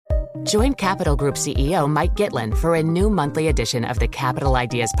Join Capital Group CEO Mike Gitlin for a new monthly edition of the Capital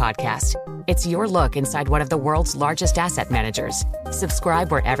Ideas Podcast. It's your look inside one of the world's largest asset managers.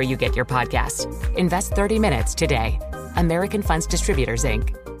 Subscribe wherever you get your podcasts. Invest 30 minutes today. American Funds Distributors,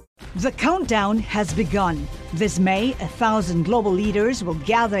 Inc. The countdown has begun. This May, 1,000 global leaders will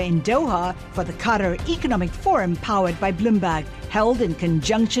gather in Doha for the Qatar Economic Forum powered by Bloomberg, held in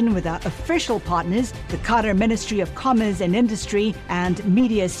conjunction with our official partners, the Qatar Ministry of Commerce and Industry and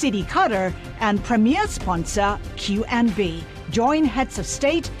Media City Qatar, and premier sponsor Q&B. Join heads of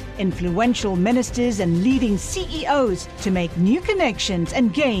state, influential ministers, and leading CEOs to make new connections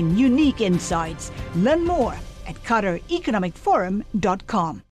and gain unique insights. Learn more at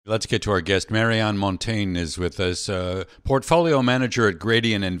QatarEconomicForum.com. Let's get to our guest. Mariann Montagne is with us, portfolio manager at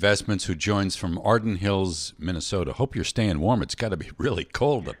Gradient Investments, who joins from Arden Hills, Minnesota. Hope you're staying warm. It's got to be really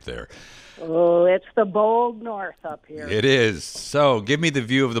cold up there. Oh, it's the bold north up here. It is. So give me the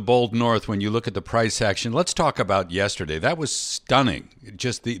view of the bold north when you look at the price action. Let's talk about yesterday. That was stunning,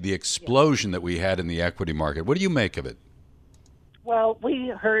 just the explosion that we had in the equity market. What do you make of it? Well, we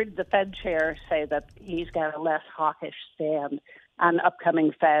heard the Fed chair say that he's got a less hawkish stand on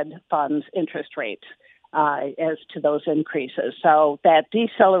upcoming Fed funds interest rates as to those increases. So that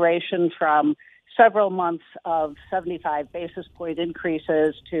deceleration from several months of 75 basis point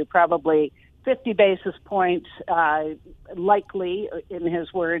increases to probably 50 basis points, likely, in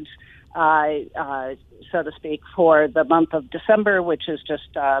his words, so to speak, for the month of December, which is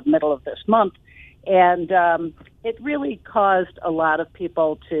just middle of this month. And it really caused a lot of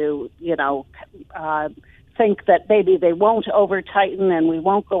people to, think that maybe they won't over-tighten and we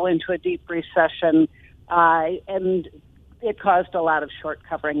won't go into a deep recession. And it caused a lot of short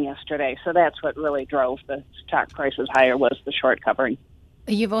covering yesterday. So that's what really drove the stock prices higher, was the short covering.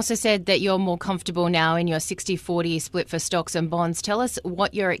 You've also said that you're more comfortable now in your 60-40 split for stocks and bonds. Tell us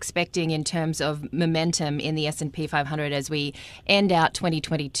what you're expecting in terms of momentum in the S&P 500 as we end out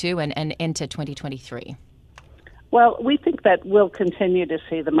 2022 and enter 2023. Well, we think that we'll continue to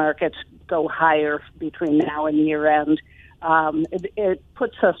see the markets go higher between now and year end. It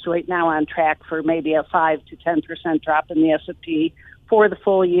puts us right now on track for maybe a 5 to 10% drop in the S&P for the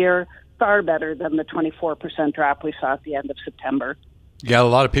full year, far better than the 24% drop we saw at the end of September. Yeah, a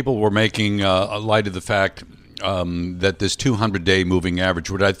lot of people were making light of the fact that this 200-day moving average,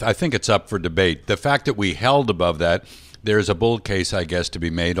 which I think it's up for debate. The fact that we held above that, there's a bull case, I guess, to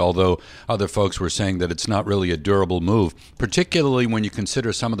be made, although other folks were saying that it's not really a durable move, particularly when you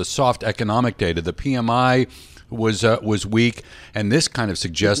consider some of the soft economic data. The PMI was weak, and this kind of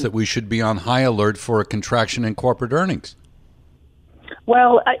suggests that we should be on high alert for a contraction in corporate earnings.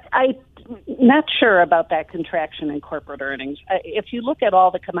 Well, I'm not sure about that contraction in corporate earnings. If you look at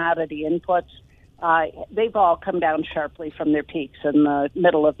all the commodity inputs, they've all come down sharply from their peaks in the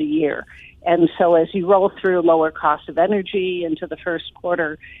middle of the year. And so as you roll through lower cost of energy into the first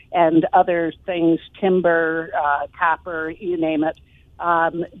quarter and other things, timber, copper, you name it,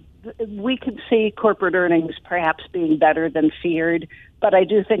 we can see corporate earnings perhaps being better than feared. But I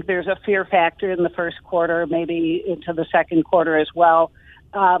do think there's a fear factor in the first quarter, maybe into the second quarter as well.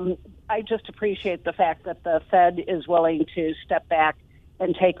 I just appreciate the fact that the Fed is willing to step back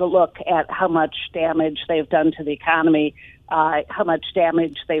and take a look at how much damage they've done to the economy, how much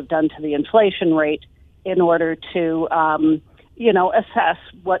damage they've done to the inflation rate in order to, assess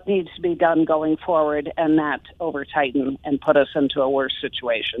what needs to be done going forward and not over-tighten and put us into a worse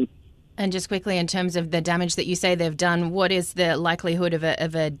situation. And just quickly, in terms of the damage that you say they've done, what is the likelihood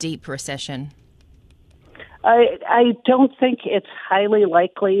of a deep recession? I don't think it's highly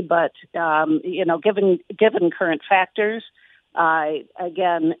likely, but, given current factors,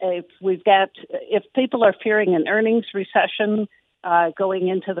 again, if people are fearing an earnings recession going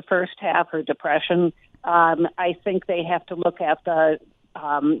into the first half or depression, I think they have to look at the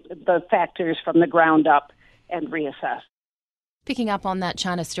factors from the ground up and reassess. Picking up on that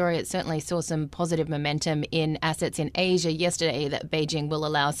China story, it certainly saw some positive momentum in assets in Asia yesterday that Beijing will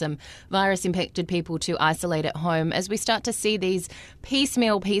allow some virus-infected people to isolate at home. As we start to see these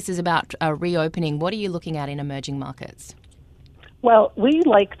piecemeal pieces about reopening, what are you looking at in emerging markets? Well, we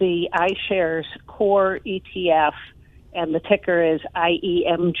like the iShares Core ETF, and the ticker is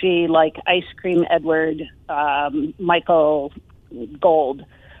IEMG, like Ice Cream Edward Michael Gold,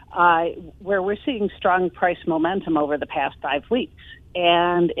 where we're seeing strong price momentum over the past 5 weeks.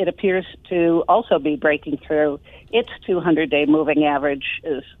 And it appears to also be breaking through its 200-day moving average,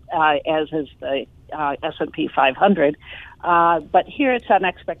 as is the S&P 500. But here it's on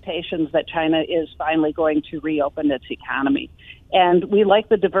expectations that China is finally going to reopen its economy. And we like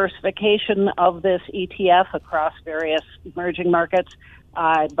the diversification of this ETF across various emerging markets,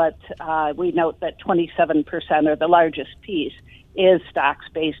 but we note that 27%, or the largest piece, is stocks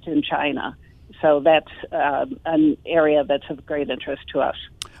based in China. So that's an area that's of great interest to us.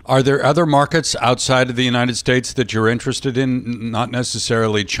 Are there other markets outside of the United States that you're interested in, not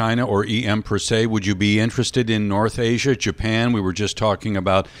necessarily China or EM per se? Would you be interested in North Asia, Japan? We were just talking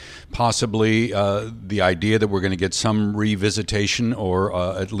about possibly the idea that we're going to get some revisitation or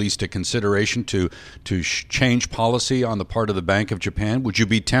at least a consideration to change policy on the part of the Bank of Japan. Would you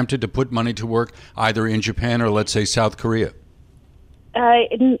be tempted to put money to work either in Japan or, let's say, South Korea?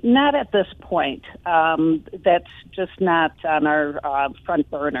 Not at this point. That's just not on our front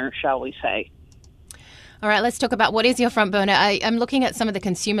burner, shall we say. All right, let's talk about what is your front burner. I'm looking at some of the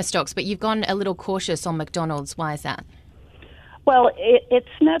consumer stocks, but you've gone a little cautious on McDonald's. Why is that? Well, it's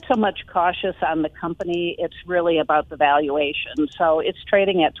not so much cautious on the company. It's really about the valuation. So it's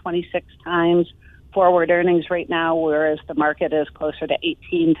trading at 26 times forward earnings right now, whereas the market is closer to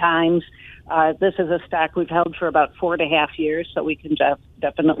 18 times. This is a stock we've held for about 4.5 years, so we can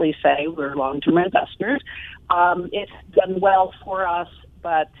definitely say we're long-term investors. It's done well for us,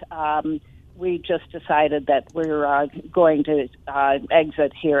 but we just decided that we're going to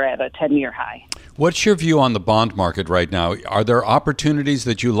exit here at a 10-year high. What's your view on the bond market right now? Are there opportunities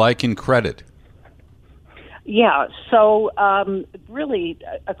that you like in credit? Yeah, so really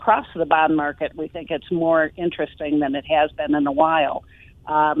across the bond market, we think it's more interesting than it has been in a while.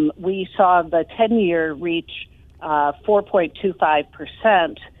 We saw the 10-year reach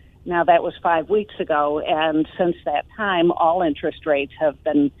 4.25%. Now, that was 5 weeks ago, and since that time, all interest rates have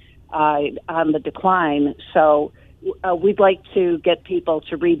been on the decline. So we'd like to get people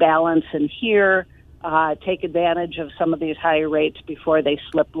to rebalance in here, take advantage of some of these higher rates before they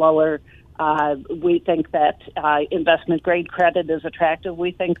slip lower. We think that investment-grade credit is attractive.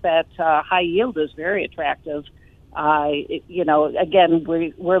 We think that high yield is very attractive. Again,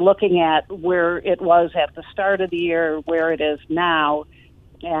 we're looking at where it was at the start of the year, where it is now.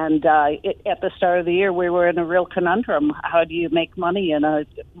 And at the start of the year, we were in a real conundrum. How do you make money in a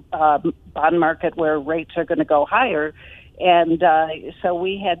bond market where rates are going to go higher? And so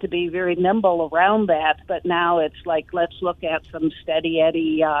we had to be very nimble around that. But now it's like, let's look at some steady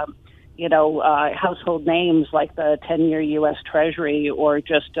Eddie household names like the 10-year U.S. Treasury or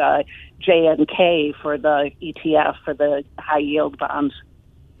just JNK for the ETF for the high-yield bonds.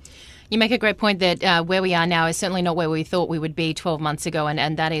 You make a great point that where we are now is certainly not where we thought we would be 12 months ago,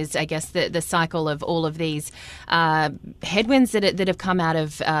 and that is, I guess, the cycle of all of these headwinds that have come out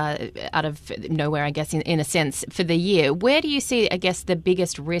of nowhere, I guess, in a sense, for the year. Where do you see, I guess, the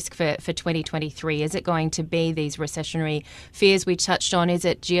biggest risk for 2023? Is it going to be these recessionary fears we touched on? Is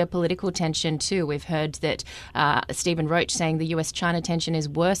it geopolitical tension too? We've heard that Stephen Roach saying the U.S.-China tension is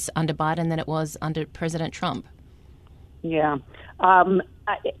worse under Biden than it was under President Trump. Yeah.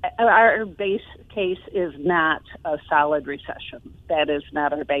 Our base case is not a solid recession. That is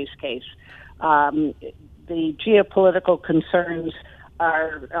not our base case. The geopolitical concerns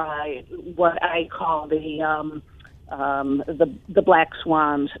are what I call the black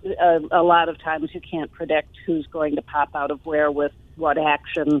swans. A lot of times you can't predict who's going to pop out of where with what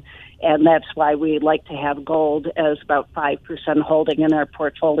action, and that's why we like to have gold as about 5% holding in our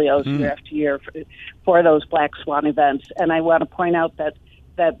portfolios year after year for those black swan events. And I want to point out that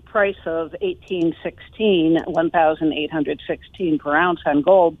that price of $1,816 per ounce on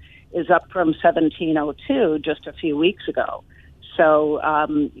gold is up from $1,702 just a few weeks ago. So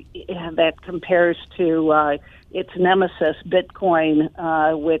that compares to its nemesis,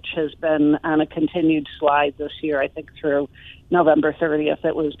 Bitcoin, which has been on a continued slide this year. I think through November 30th,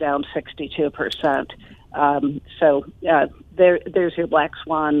 it was down 62%. There's your black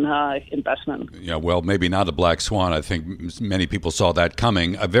swan investment. Yeah, well, maybe not a black swan. I think many people saw that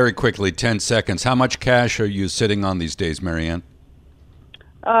coming. Very quickly, 10 seconds. How much cash are you sitting on these days, Mariann?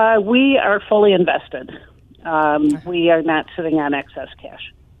 We are fully invested. We are not sitting on excess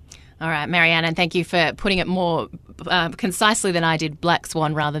cash. All right, Mariann, and thank you for putting it more concisely than I did, black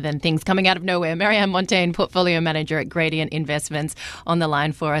swan rather than things coming out of nowhere. Mariann Montagne, Portfolio Manager at Gradient Investments, on the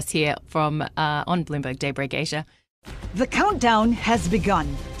line for us here from on Bloomberg Daybreak Asia. The countdown has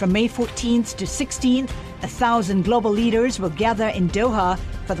begun. From May 14th to 16th, 1,000 global leaders will gather in Doha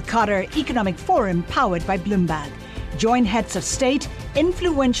for the Qatar Economic Forum powered by Bloomberg. Join heads of state,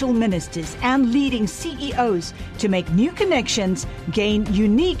 influential ministers, and leading CEOs to make new connections, gain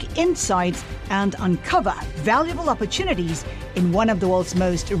unique insights, and uncover valuable opportunities in one of the world's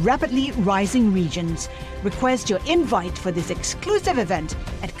most rapidly rising regions. Request your invite for this exclusive event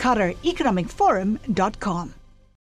at QatarEconomicForum.com.